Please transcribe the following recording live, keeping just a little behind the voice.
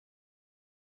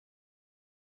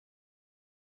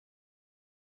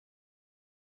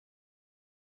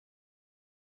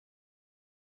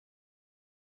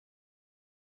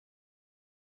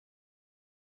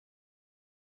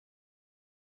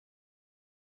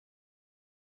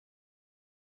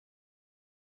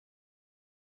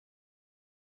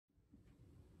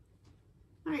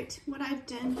All right, what I've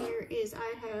done here is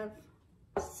I have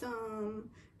some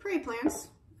prairie plants.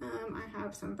 I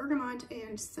have some bergamot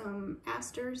and some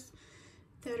asters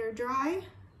that are dry,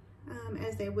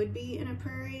 as they would be in a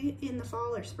prairie in the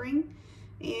fall or spring.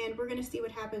 And we're gonna see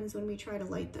what happens when we try to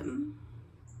light them.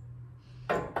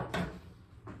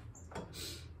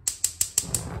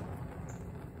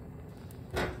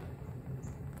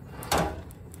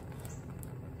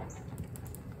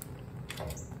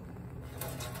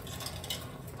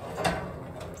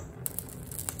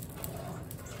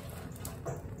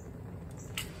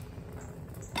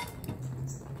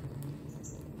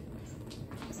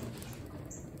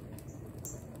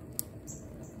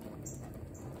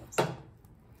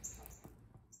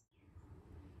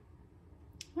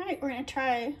 All right, we're gonna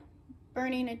try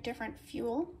burning a different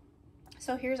fuel.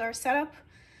 So here's our setup.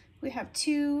 We have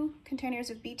 2 containers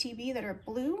of B.2 that are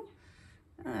blue.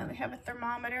 We have a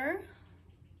thermometer.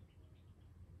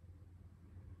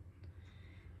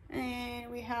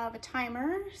 And we have a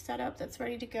timer set up that's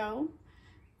ready to go.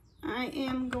 I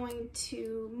am going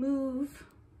to move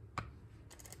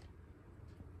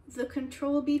the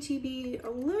control B.2 a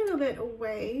little bit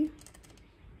away,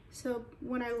 so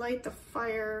when I light the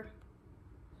fire,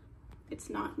 it's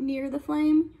not near the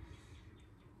flame.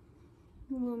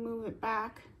 We'll move it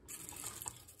back.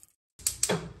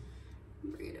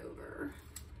 Bring it over.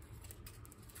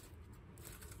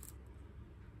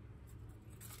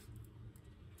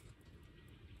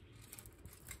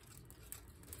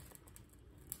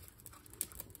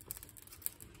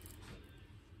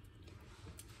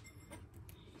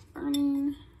 It's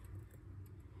burning.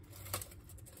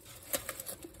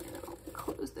 And I'll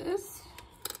close this.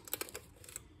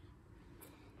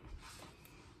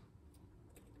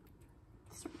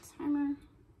 Timer.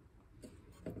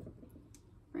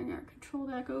 Bring our control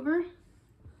back over.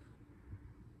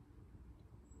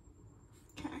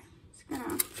 Okay, just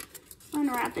gonna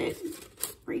unwrap it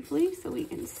briefly so we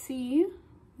can see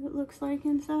what it looks like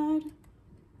inside.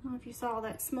 I don't know if you saw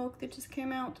that smoke that just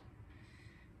came out.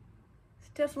 It's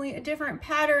definitely a different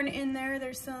pattern in there.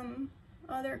 There's some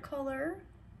other color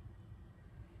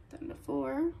than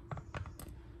before.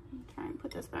 I'll try and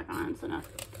put this back on so not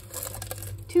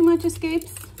too much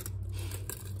escapes.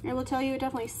 I will tell you, it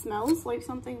definitely smells like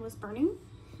something was burning.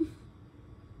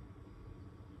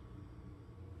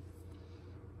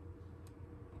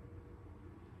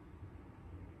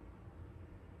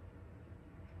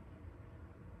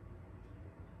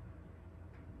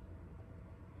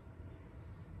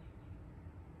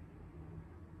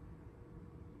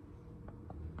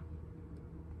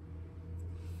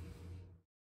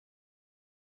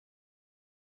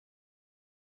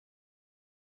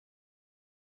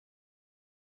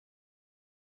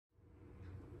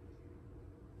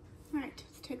 All right,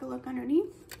 let's take a look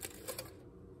underneath.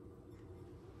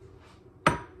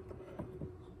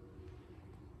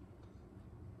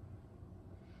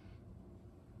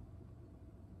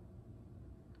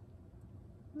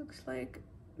 Looks like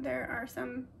there are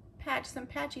some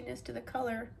patchiness to the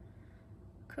color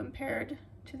compared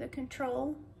to the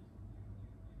control.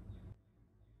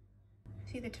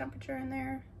 See the temperature in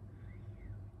there?